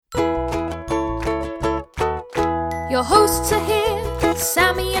Your hosts are here,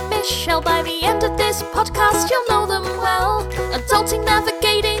 Sammy and Michelle. By the end of this podcast, you'll know them well. Adulting,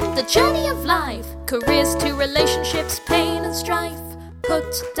 navigating the journey of life. Careers to relationships, pain and strife. Put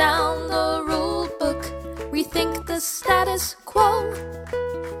down the rule book, rethink the status quo.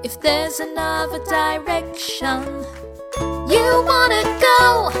 If there's another direction you wanna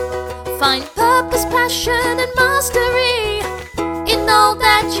go, find purpose, passion and mastery in all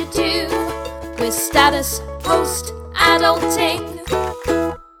that you do with Status Post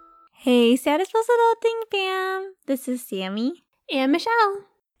Adulting. Hey, Status Post Adulting fam! This is Sammy and Michelle,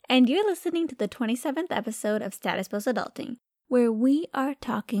 and you're listening to the 27th episode of Status Post Adulting, where we are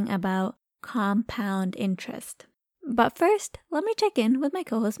talking about compound interest. But first, let me check in with my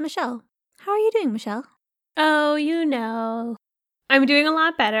co-host Michelle. How are you doing, Michelle? Oh, you know, I'm doing a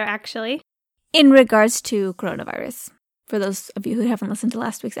lot better, actually. In regards to coronavirus, for those of you who haven't listened to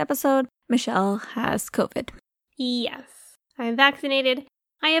last week's episode, Michelle has COVID. Yes, I'm vaccinated,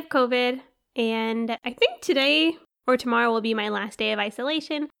 I have COVID, and I think today or tomorrow will be my last day of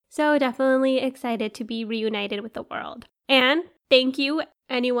isolation, so definitely excited to be reunited with the world. And thank you,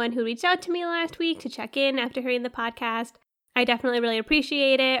 anyone who reached out to me last week to check in after hearing the podcast. I definitely really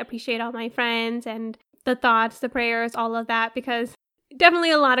appreciate it, appreciate all my friends and the thoughts, the prayers, all of that, because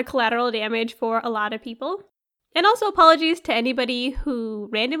definitely a lot of collateral damage for a lot of people. And also apologies to anybody who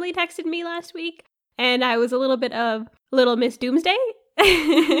randomly texted me last week, and I was a little bit of Little Miss Doomsday.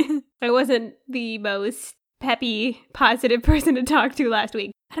 I wasn't the most peppy, positive person to talk to last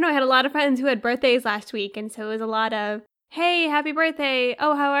week. I don't know, I had a lot of friends who had birthdays last week, and so it was a lot of, hey, happy birthday,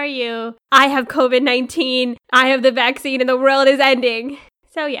 oh, how are you? I have COVID-19, I have the vaccine, and the world is ending.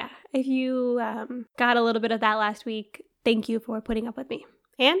 So yeah, if you got a little bit of that last week, thank you for putting up with me.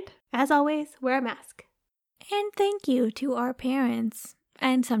 And, as always, wear a mask. And thank you to our parents,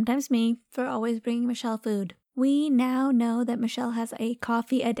 and sometimes me, for always bringing Michelle food. We now know that Michelle has a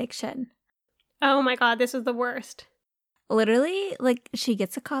coffee addiction. Oh my god, this was the worst. Literally, like, she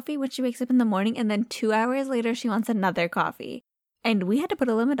gets a coffee when she wakes up in the morning, and then 2 hours later, she wants another coffee. And we had to put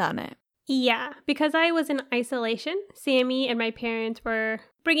a limit on it. Yeah, because I was in isolation, Sammy and my parents were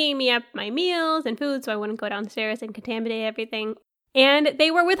bringing me up my meals and food so I wouldn't go downstairs and contaminate everything. And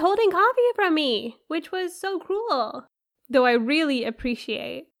they were withholding coffee from me, which was so cruel. Though I really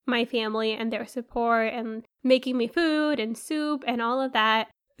appreciate my family and their support and making me food and soup and all of that.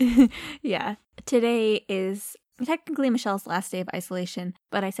 Yeah, today is technically Michelle's last day of isolation,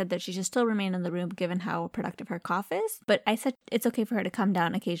 but I said that she should still remain in the room given how productive her cough is. But I said it's okay for her to come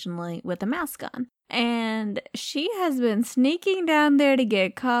down occasionally with a mask on. And she has been sneaking down there to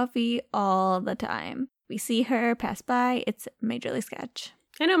get coffee all the time. We see her pass by, it's majorly sketch.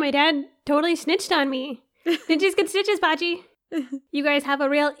 I know, my dad totally snitched on me. Snitches get stitches, Baji. You guys have a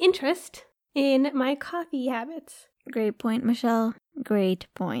real interest in my coffee habits. Great point, Michelle. Great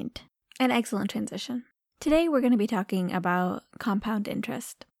point. An excellent transition. Today we're going to be talking about compound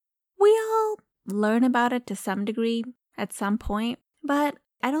interest. We all learn about it to some degree at some point, but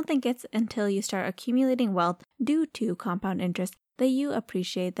I don't think it's until you start accumulating wealth due to compound interest that you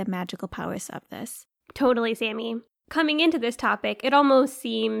appreciate the magical powers of this. Totally, Sammy. Coming into this topic, it almost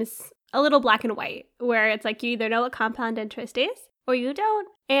seems a little black and white, where it's like you either know what compound interest is or you don't.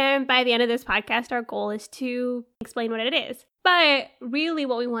 And by the end of this podcast, our goal is to explain what it is. But really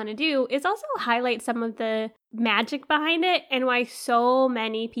what we want to do is also highlight some of the magic behind it and why so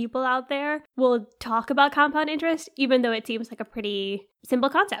many people out there will talk about compound interest, even though it seems like a pretty simple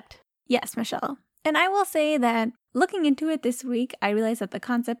concept. Yes, Michelle. And I will say that looking into it this week, I realized that the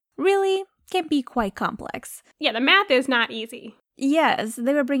concept really can be quite complex. Yeah, the math is not easy. Yes,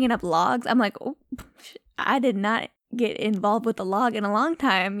 they were bringing up logs. I'm like, oh, I did not get involved with the log in a long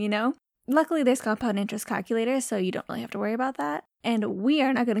time, you know? Luckily, there's compound interest calculators, so you don't really have to worry about that. And we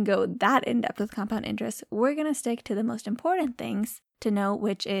are not going to go that in-depth with compound interest. We're going to stick to the most important things to know,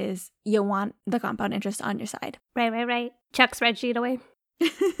 which is you want the compound interest on your side. Right. Chuck spreadsheet away.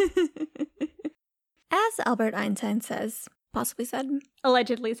 As Albert Einstein says, possibly said.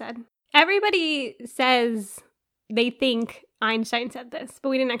 Allegedly said. Everybody says they think Einstein said this, but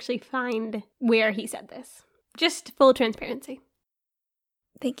we didn't actually find where he said this. Just full transparency.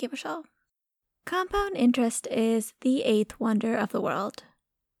 Thank you, Michelle. Compound interest is the eighth wonder of the world.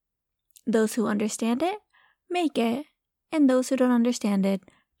 Those who understand it, make it, and those who don't understand it,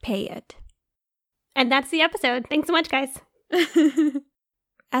 pay it. And that's the episode. Thanks so much, guys.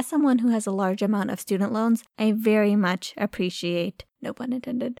 As someone who has a large amount of student loans, I very much appreciate, no pun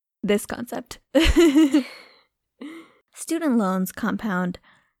intended, this concept. Student loans compound.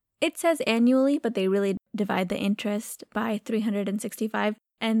 It says annually, but they really divide the interest by 365,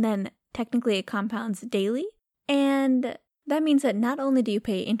 and then technically it compounds daily. And that means that not only do you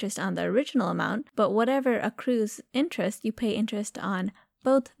pay interest on the original amount, but whatever accrues interest, you pay interest on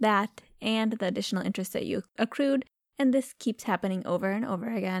both that and the additional interest that you accrued. And this keeps happening over and over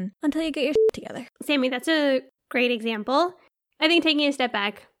again until you get your shit together. Sammy, that's a great example. I think taking a step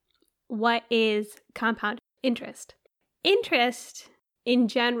back, what is compound interest? Interest, in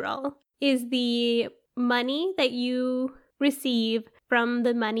general, is the money that you receive from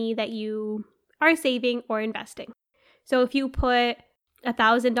the money that you are saving or investing. So if you put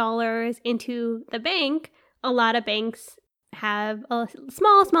 $1,000 into the bank, a lot of banks have a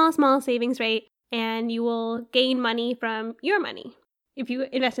small savings rate, and you will gain money from your money. If you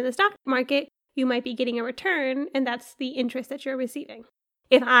invest in the stock market, you might be getting a return, and that's the interest that you're receiving.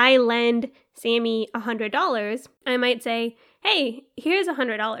 If I lend Sammy $100, I might say, hey, here's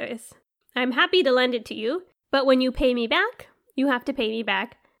 $100. I'm happy to lend it to you, but when you pay me back, you have to pay me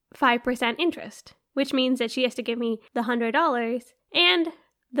back 5% interest, which means that she has to give me the $100 and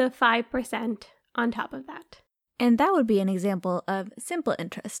the 5% on top of that. And that would be an example of simple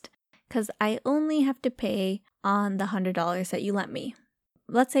interest, because I only have to pay on the $100 that you lent me.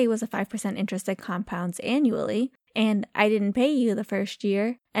 Let's say it was a 5% interest that compounds annually, and I didn't pay you the first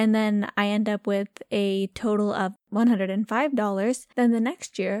year, and then I end up with a total of $105, then the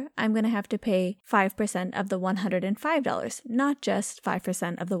next year I'm going to have to pay 5% of the $105, not just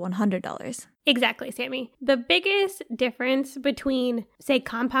 5% of the $100. Exactly, Sammy. The biggest difference between, say,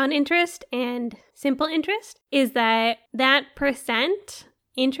 compound interest and simple interest is that percent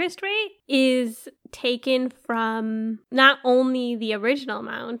interest rate is taken from not only the original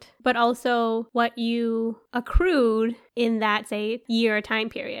amount, but also what you accrued in that, say, year or time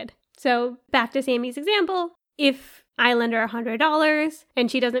period. So back to Sammy's example, if I lend her $100 and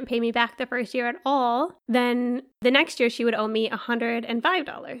she doesn't pay me back the first year at all, then the next year she would owe me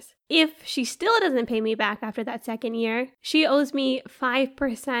 $105. If she still doesn't pay me back after that second year, she owes me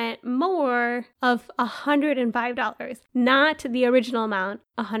 5% more of $105, not the original amount,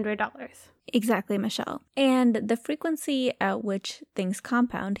 $100. Exactly, Michelle. And the frequency at which things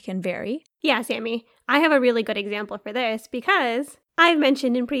compound can vary. Yeah, Sammy, I have a really good example for this because I've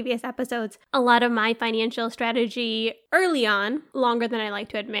mentioned in previous episodes, a lot of my financial strategy early on, longer than I like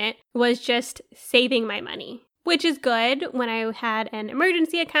to admit, was just saving my money, which is good when I had an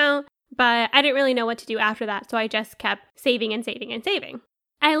emergency account, but I didn't really know what to do after that, so I just kept saving and saving and saving.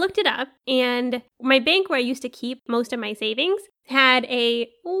 I looked it up, and my bank where I used to keep most of my savings had a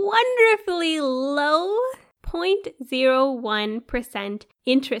wonderfully low 0.01%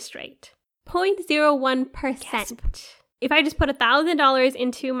 interest rate. 0.01%. Yes. If I just put $1,000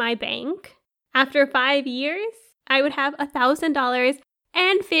 into my bank, after 5 years, I would have $1,000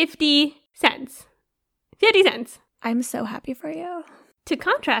 and 50 cents. 50 cents. I'm so happy for you. To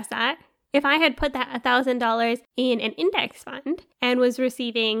contrast that, if I had put that $1,000 in an index fund and was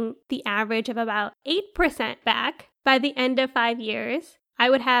receiving the average of about 8% back, by the end of 5 years,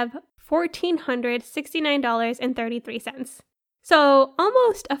 I would have $1,469.33. So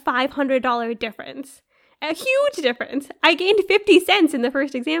almost a $500 difference. A huge difference. I gained 50 cents in the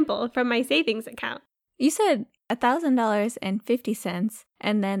first example from my savings account. You said $1,000.50,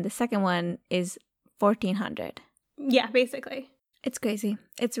 and then the second one is $1,400. Yeah, basically. It's crazy.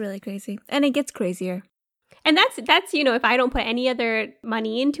 It's really crazy. And it gets crazier. And that's if I don't put any other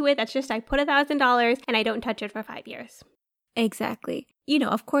money into it, that's just I put $1,000 and I don't touch it for 5 years. Exactly.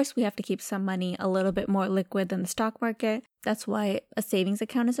 Of course we have to keep some money a little bit more liquid than the stock market. That's why a savings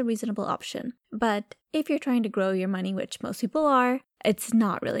account is a reasonable option. But if you're trying to grow your money, which most people are, it's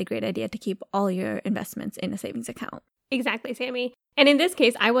not really a great idea to keep all your investments in a savings account. Exactly, Sammy. And in this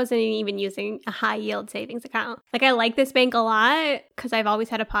case, I wasn't even using a high yield savings account. I like this bank a lot because I've always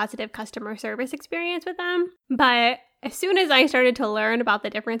had a positive customer service experience with them. But as soon as I started to learn about the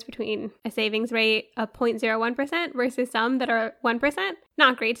difference between a savings rate of 0.01% versus some that are 1%,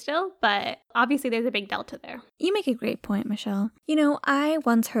 not great still, but obviously there's a big delta there. You make a great point, Michelle. I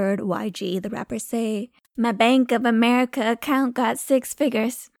once heard YG, the rapper, say, "My Bank of America account got 6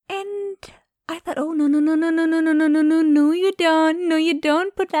 figures. And I thought, oh, no, you don't. No, you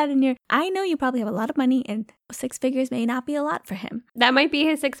don't put that in your... I know you probably have a lot of money, and 6 figures may not be a lot for him. That might be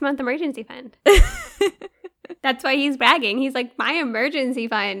his 6-month emergency fund. That's why he's bragging. He's like, my emergency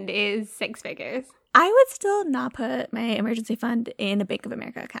fund is 6 figures. I would still not put my emergency fund in a Bank of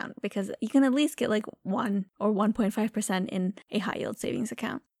America account because you can at least get 1 or 1.5% in a high yield savings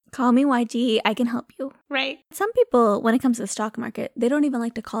account. Call me YG, I can help you. Right. Some people, when it comes to the stock market, they don't even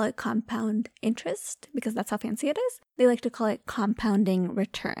like to call it compound interest because that's how fancy it is. They like to call it compounding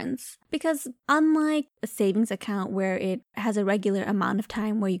returns. Because unlike a savings account where it has a regular amount of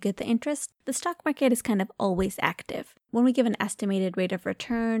time where you get the interest, the stock market is kind of always active. When we give an estimated rate of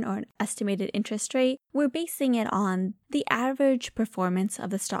return or an estimated interest rate, we're basing it on the average performance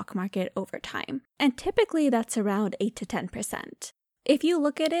of the stock market over time. And typically that's around 8 to 10%. If you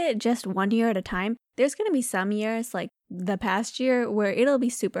look at it just 1 year at a time, there's going to be some years like the past year where it'll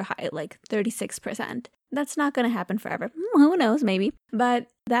be super high, like 36%. That's not going to happen forever. Who knows, maybe. But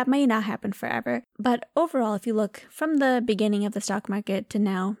that may not happen forever. But overall, if you look from the beginning of the stock market to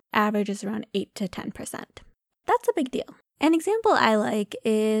now, average is around 8 to 10%. That's a big deal. An example I like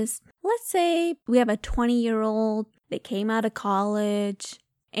is, let's say we have a 20-year-old, they came out of college,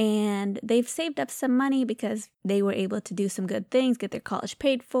 and they've saved up some money because they were able to do some good things, get their college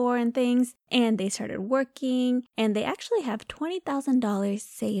paid for and things, and they started working, and they actually have $20,000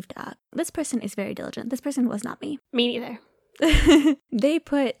 saved up. This person is very diligent. This person was not me. Me neither. They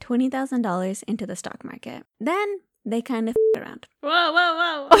put $20,000 into the stock market. Then they kind of around.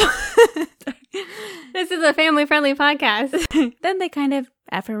 Whoa. This is a family-friendly podcast. Then they kind of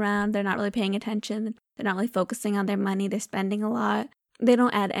F around. They're not really paying attention. They're not really focusing on their money. They're spending a lot. They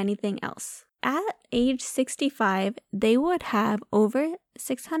don't add anything else. At age 65, they would have over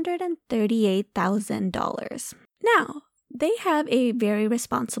 $638,000. Now, they have a very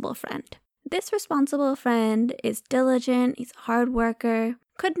responsible friend. This responsible friend is diligent, he's a hard worker,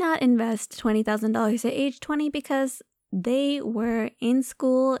 could not invest $20,000 at age 20 because they were in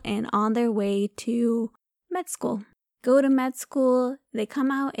school and on their way to med school. Go to med school, they come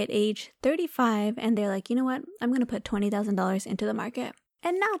out at age 35 and they're like, you know what, I'm going to put $20,000 into the market.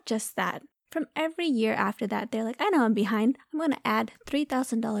 And not just that. From every year after that, they're like, I know I'm behind. I'm going to add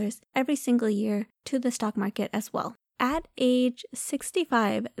 $3,000 every single year to the stock market as well. At age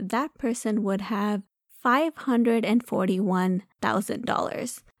 65, that person would have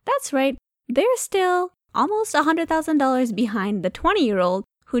 $541,000. That's right, they're still almost $100,000 behind the 20-year-old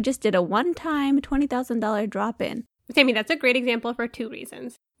who just did a one-time $20,000 drop-in. Sammy, that's a great example for two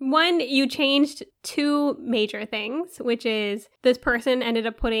reasons. One, you changed two major things, which is this person ended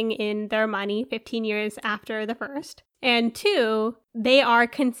up putting in their money 15 years after the first. And two, they are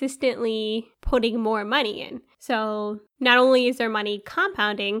consistently putting more money in. So not only is their money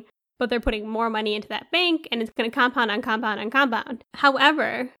compounding, but they're putting more money into that bank and it's going to compound on compound on compound.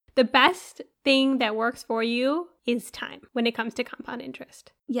 However, the best thing that works for you is time when it comes to compound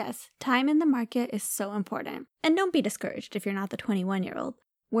interest. Yes, time in the market is so important. And don't be discouraged if you're not the 21-year-old.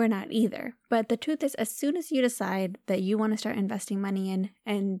 We're not either. But the truth is, as soon as you decide that you want to start investing money in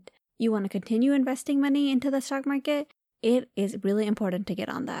and you want to continue investing money into the stock market, it is really important to get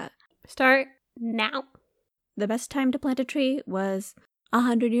on that. Start now. The best time to plant a tree was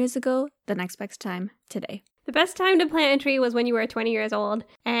 100 years ago. The next best time, today. The best time to plant a tree was when you were 20 years old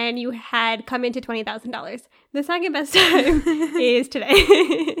and you had come into $20,000. The second best time is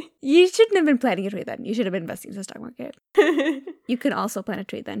today. You shouldn't have been planting a tree then. You should have been investing in the stock market. You can also plant a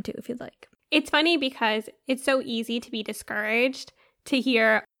tree then too if you'd like. It's funny because it's so easy to be discouraged to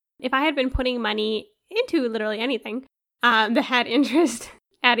hear, if I had been putting money into literally anything that had interest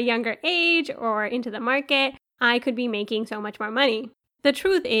at a younger age or into the market, I could be making so much more money. The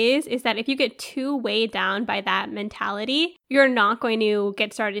truth is that if you get too weighed down by that mentality, you're not going to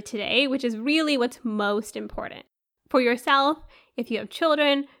get started today, which is really what's most important. For yourself, if you have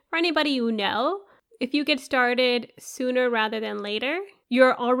children, for anybody you know, if you get started sooner rather than later,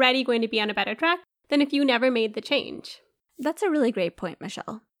 you're already going to be on a better track than if you never made the change. That's a really great point,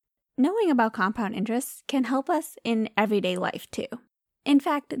 Michelle. Knowing about compound interest can help us in everyday life too. In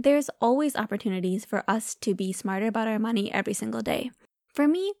fact, there's always opportunities for us to be smarter about our money every single day. For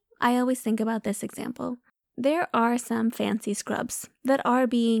me, I always think about this example. There are some fancy scrubs that are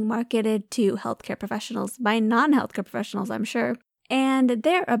being marketed to healthcare professionals by non-healthcare professionals, I'm sure, and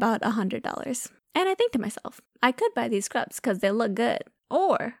they're about $100. And I think to myself, I could buy these scrubs because they look good,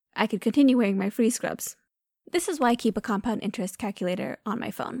 or I could continue wearing my free scrubs. This is why I keep a compound interest calculator on my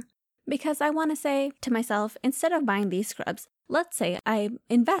phone, because I want to say to myself, instead of buying these scrubs, let's say I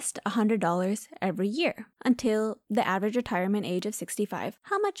invest $100 every year until the average retirement age of 65.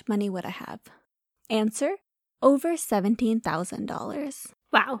 How much money would I have? Answer, over $17,000.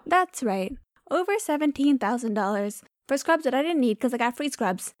 Wow. That's right. Over $17,000 for scrubs that I didn't need because I got free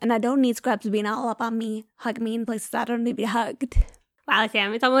scrubs. And I don't need scrubs being all up on me, hug me in places I don't need to be hugged. Wow,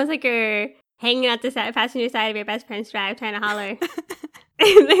 Sam, it's almost like you're hanging out the passenger side of your best friend's drive trying to holler.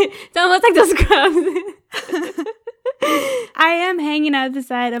 It's almost like those scrubs. I am hanging out the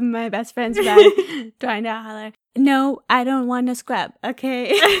side of my best friend's bed trying to holler, no, I don't want a scrub,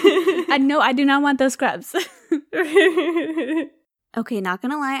 okay? No, I do not want those scrubs. Okay, not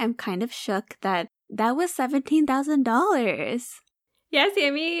gonna lie, I'm kind of shook that was $17,000. Yeah,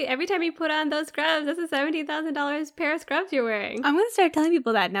 Sammy, every time you put on those scrubs, that's a $17,000 pair of scrubs you're wearing. I'm gonna start telling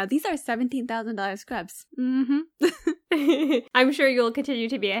people that now. These are $17,000 scrubs. Mm-hmm. I'm sure you'll continue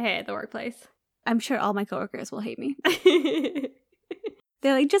to be a hit at the workplace. I'm sure all my coworkers will hate me.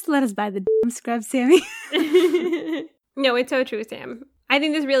 They're like, just let us buy the damn scrubs, Sammy. No, it's so true, Sam. I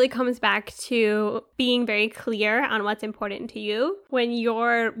think this really comes back to being very clear on what's important to you. When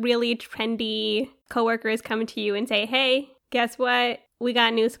your really trendy coworkers come to you and say, hey, guess what? We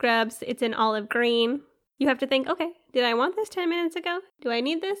got new scrubs. It's in olive green. You have to think, okay, did I want this 10 minutes ago? Do I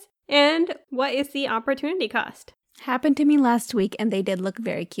need this? And what is the opportunity cost? Happened to me last week, and they did look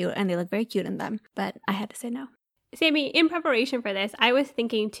very cute, and they look very cute in them, but I had to say no. Sammy, in preparation for this, I was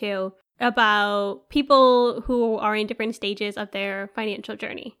thinking too about people who are in different stages of their financial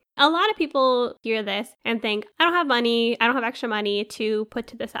journey. A lot of people hear this and think, I don't have money, I don't have extra money to put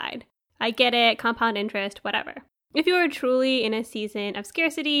to the side. I get it, compound interest, whatever. If you are truly in a season of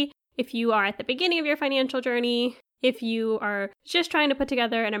scarcity, if you are at the beginning of your financial journey, if you are just trying to put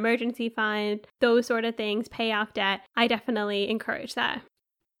together an emergency fund, those sort of things, pay off debt, I definitely encourage that.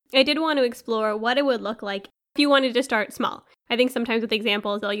 I did want to explore what it would look like if you wanted to start small. I think sometimes with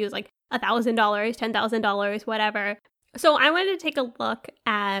examples, they'll use like $1,000, $10,000, whatever. So I wanted to take a look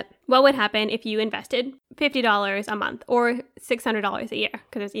at what would happen if you invested $50 a month or $600 a year,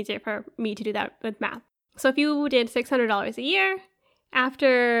 because it's easier for me to do that with math. So if you did $600 a year,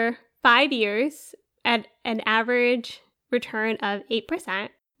 after 5 years at an average return of 8%,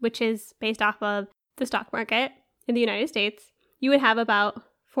 which is based off of the stock market in the United States, you would have about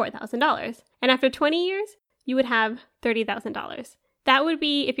 $4,000. And after 20 years, you would have $30,000. That would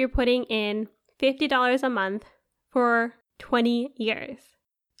be if you're putting in $50 a month for 20 years.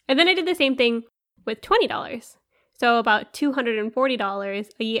 And then I did the same thing with $20, so about $240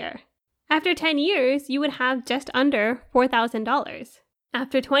 a year. After 10 years, you would have just under $4,000.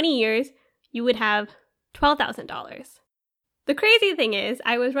 After 20 years, you would have $12,000. The crazy thing is,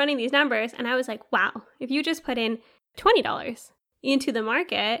 I was running these numbers and I was like, wow, if you just put in $20 into the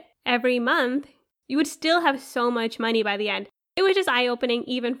market every month, you would still have so much money by the end. It was just eye-opening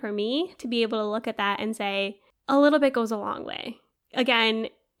even for me to be able to look at that and say, a little bit goes a long way. Again,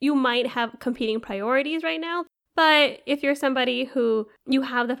 you might have competing priorities right now, but if you're somebody who you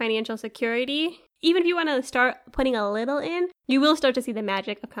have the financial security, even if you want to start putting a little in, you will start to see the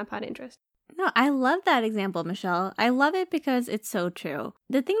magic of compound interest. No, I love that example, Michelle. I love it because it's so true.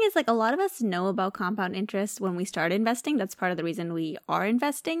 The thing is, like, a lot of us know about compound interest when we start investing. That's part of the reason we are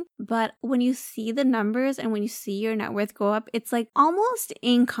investing. But when you see the numbers and when you see your net worth go up, it's like almost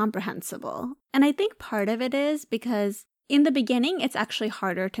incomprehensible. And I think part of it is because in the beginning, it's actually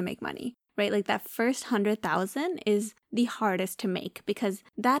harder to make money, right? Like that first 100,000 is the hardest to make because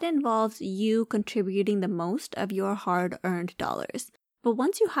that involves you contributing the most of your hard-earned dollars. But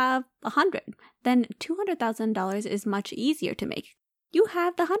once you have 100, then $200,000 is much easier to make. You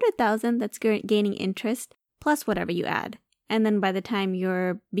have the 100,000 that's gaining interest plus whatever you add. And then by the time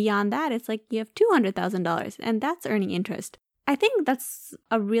you're beyond that, it's like you have $200,000 and that's earning interest. I think that's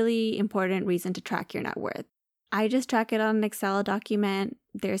a really important reason to track your net worth. I just track it on an Excel document.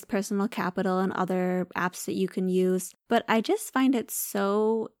 There's Personal Capital and other apps that you can use. But I just find it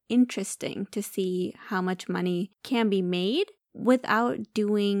so interesting to see how much money can be made without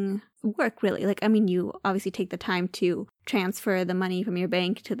doing work, really. Like, I mean, you obviously take the time to transfer the money from your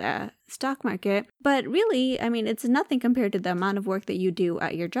bank to the stock market, but really, I mean, it's nothing compared to the amount of work that you do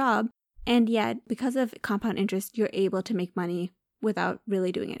at your job. And yet, because of compound interest, you're able to make money without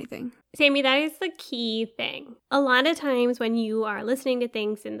really doing anything. Sammy, that is the key thing. A lot of times when you are listening to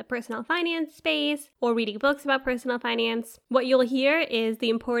things in the personal finance space or reading books about personal finance, what you'll hear is the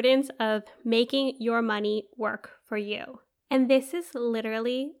importance of making your money work for you. And this is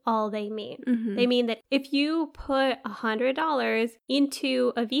literally all they mean. Mm-hmm. They mean that if you put $100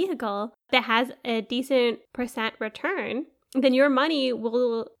 into a vehicle that has a decent percent return, then your money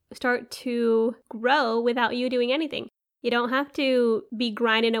will start to grow without you doing anything. You don't have to be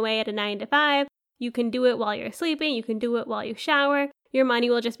grinding away at a 9 to 5. You can do it while you're sleeping. You can do it while you shower. Your money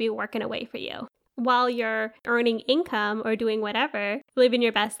will just be working away for you. While you're earning income or doing whatever, living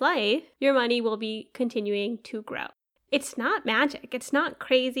your best life, your money will be continuing to grow. It's not magic. It's not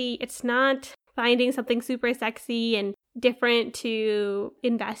crazy. It's not finding something super sexy and different to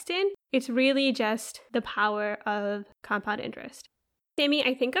invest in. It's really just the power of compound interest. Sammy,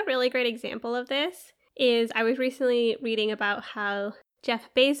 I think a really great example of this is I was recently reading about how Jeff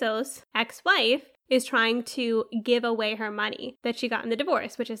Bezos' ex-wife is trying to give away her money that she got in the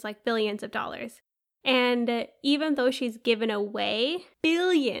divorce, which is like billions of dollars. And even though she's given away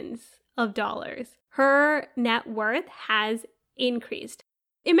billions of dollars, her net worth has increased.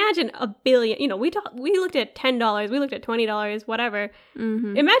 Imagine $1 billion. You know, we looked at $10, we looked at $20, whatever.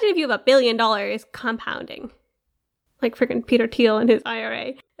 Mm-hmm. Imagine if you have $1 billion compounding, like freaking Peter Thiel and his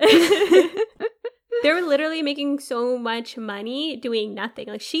IRA. They're literally making so much money doing nothing.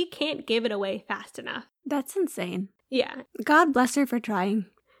 Like, she can't give it away fast enough. That's insane. Yeah. God bless her for trying.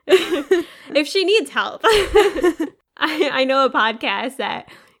 If she needs help, I know a podcast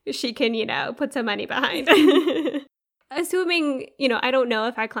that she can, put some money behind. Assuming, I don't know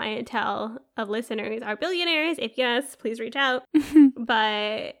if our clientele of listeners are billionaires. If yes, please reach out.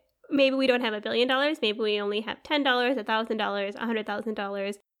 But maybe we don't have $1 billion. Maybe we only have $10, $1,000,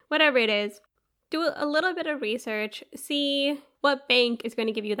 $100,000, whatever it is. Do a little bit of research. See what bank is going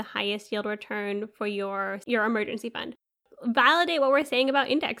to give you the highest yield return for your emergency fund. Validate what we're saying about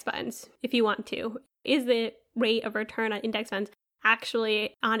index funds if you want to. Is the rate of return on index funds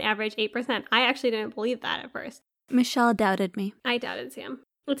actually on average 8%? I actually didn't believe that at first. Michelle doubted me. I doubted Sam.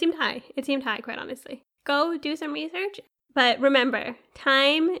 It seemed high. It seemed high, quite honestly. Go do some research. But remember,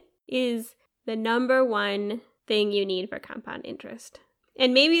 time is the number one thing you need for compound interest.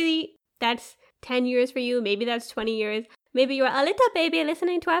 And maybe that's 10 years for you. Maybe that's 20 years. Maybe you're a little baby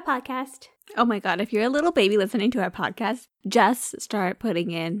listening to our podcast. Oh my God, if you're a little baby listening to our podcast, just start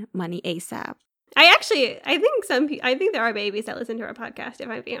putting in money ASAP. I think there are babies that listen to our podcast, if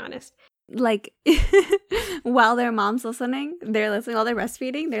I'm being honest. Like, while their mom's listening, they're listening, while they're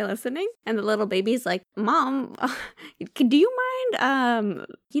breastfeeding, they're listening. And the little baby's like, Mom, do you mind,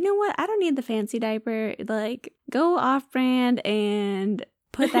 you know what? I don't need the fancy diaper. Like, go off-brand and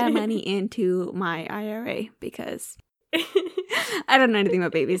put that money into my IRA because I don't know anything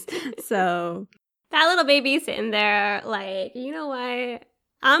about babies. So that little baby's sitting there like, you know what?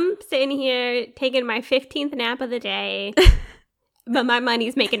 I'm sitting here taking my 15th nap of the day, but my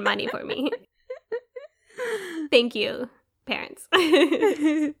money's making money for me. Thank you, parents.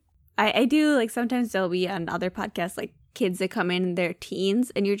 I do, like, sometimes there'll be on other podcasts, like, kids that come in their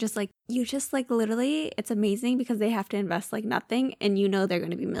teens, and you're just like, literally, it's amazing because they have to invest like nothing, and they're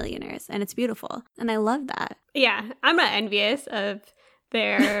going to be millionaires, and it's beautiful. And I love that. Yeah, I'm not envious of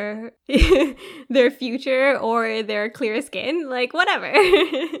their future or their clear skin, like, whatever.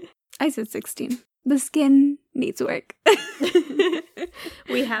 I said 16. The skin needs work.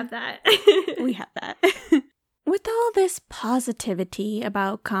 We have that. We have that. With all this positivity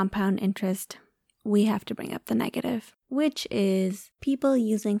about compound interest, we have to bring up the negative, which is people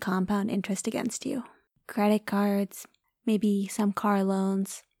using compound interest against you. Credit cards, maybe some car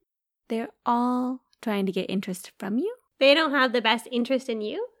loans. They're all trying to get interest from you. They don't have the best interest in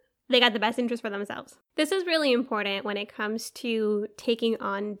you. They got the best interest for themselves. This is really important when it comes to taking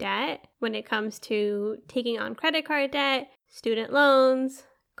on debt, when it comes to taking on credit card debt, student loans,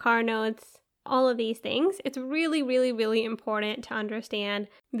 car notes, all of these things. It's really, really, really important to understand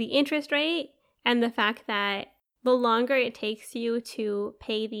the interest rate and the fact that the longer it takes you to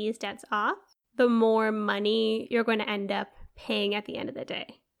pay these debts off, the more money you're going to end up paying at the end of the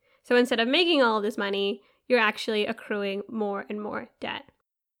day. So instead of making all of this money, you're actually accruing more and more debt.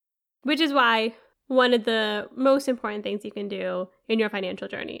 Which is why one of the most important things you can do in your financial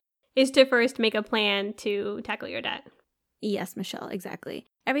journey is to first make a plan to tackle your debt. Yes, Michelle, exactly.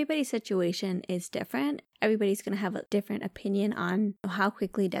 Everybody's situation is different. Everybody's going to have a different opinion on how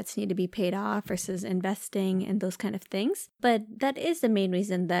quickly debts need to be paid off versus investing and those kind of things. But that is the main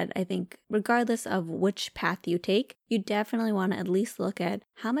reason that I think regardless of which path you take, you definitely want to at least look at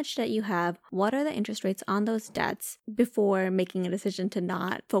how much debt you have, what are the interest rates on those debts before making a decision to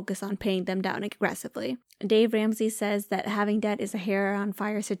not focus on paying them down aggressively. Dave Ramsey says that having debt is a hair on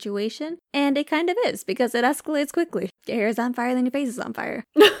fire situation, and it kind of is because it escalates quickly. Your hair is on fire, then your face is on fire.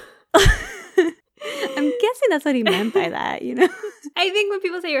 I'm guessing that's what he meant by that, I think when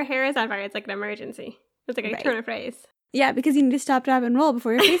people say your hair is on fire, it's like an emergency. It's like a turn of phrase. Yeah, because you need to stop, drop, and roll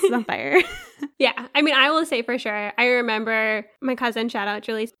before your face is on fire. Yeah, I mean, I will say for sure, I remember my cousin, shout out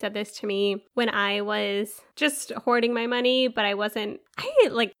Julie, said this to me when I was just hoarding my money, but I was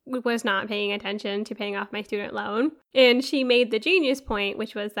not paying attention to paying off my student loan. And she made the genius point,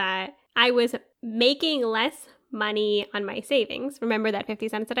 which was that I was making less money on my savings. Remember that 50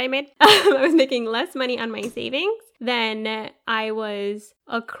 cents that I made? I was making less money on my savings than I was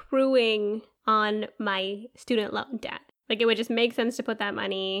accruing on my student loan debt. Like, it would just make sense to put that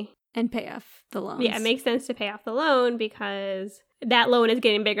money And pay off the loans. Yeah, it makes sense to pay off the loan because that loan is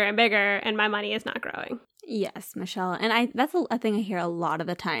getting bigger and bigger and my money is not growing. Yes, Michelle. And that's a thing I hear a lot of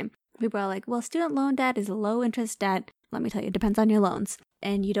the time. People are like, well, student loan debt is a low interest debt. Let me tell you, it depends on your loans.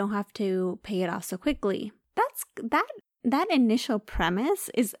 And you don't have to pay it off so quickly. That initial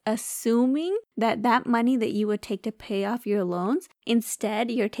premise is assuming that money that you would take to pay off your loans, instead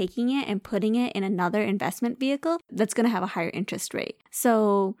you're taking it and putting it in another investment vehicle that's going to have a higher interest rate.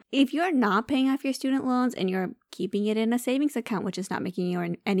 So if you're not paying off your student loans and you're keeping it in a savings account, which is not making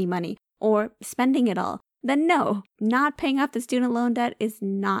you any money, or spending it all, then no, not paying off the student loan debt is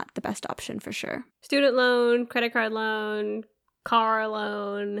not the best option for sure. Student loan, credit card loan, car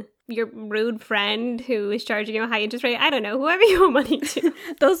loan, your rude friend who is charging you a high interest rate. I don't know, whoever you owe money to.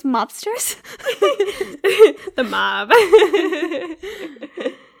 Those mobsters? The mob.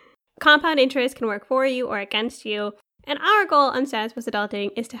 Compound interest can work for you or against you. And our goal on Status Post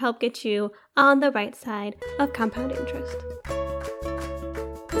Adulting is to help get you on the right side of compound interest.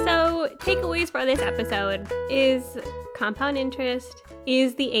 So, takeaways for this episode is compound interest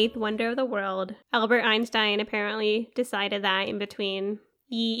is the eighth wonder of the world. Albert Einstein apparently decided that in between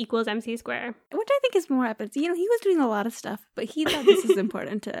E equals MC squared. Which I think is more epic. He was doing a lot of stuff, but he thought this is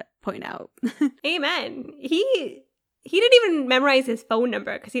important to point out. Amen. He didn't even memorize his phone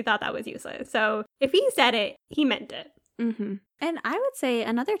number because he thought that was useless. So if he said it, he meant it. Mm-hmm. And I would say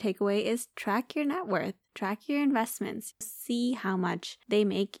another takeaway is track your net worth, track your investments, see how much they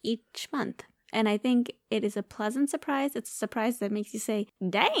make each month. And I think it is a pleasant surprise. It's a surprise that makes you say,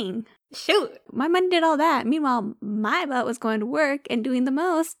 dang, shoot, my money did all that. Meanwhile, my butt was going to work and doing the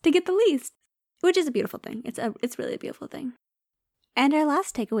most to get the least, which is a beautiful thing. It's really a beautiful thing. And our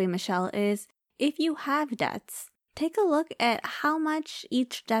last takeaway, Michelle, is if you have debts, take a look at how much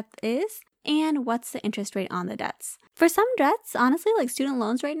each debt is and what's the interest rate on the debts. For some debts, honestly, like student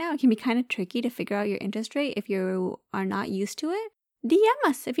loans right now, it can be kind of tricky to figure out your interest rate if you are not used to it. DM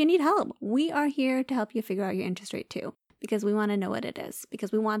us if you need help. We are here to help you figure out your interest rate too, because we want to know what it is,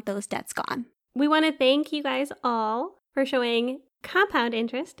 because we want those debts gone. We want to thank you guys all for showing compound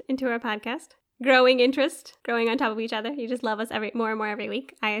interest into our podcast. Growing interest, growing on top of each other. You just love us more and more every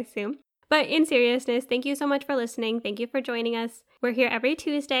week, I assume. But in seriousness, thank you so much for listening. Thank you for joining us. We're here every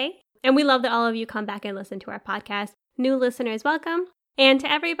Tuesday, and we love that all of you come back and listen to our podcast. New listeners, welcome. And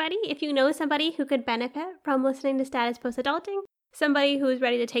to everybody, if you know somebody who could benefit from listening to Status Post Adulting, somebody who is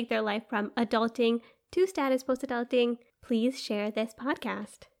ready to take their life from adulting to status post adulting, please share this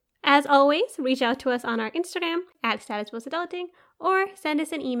podcast. As always, reach out to us on our Instagram at Status Post Adulting or send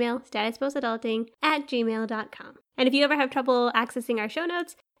us an email, statuspostadulting@gmail.com. And if you ever have trouble accessing our show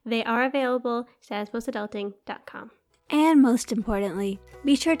notes, they are available, statuspostadulting.com. And most importantly,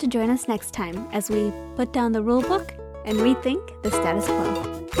 be sure to join us next time as we put down the rule book and rethink the status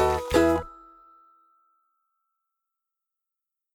quo.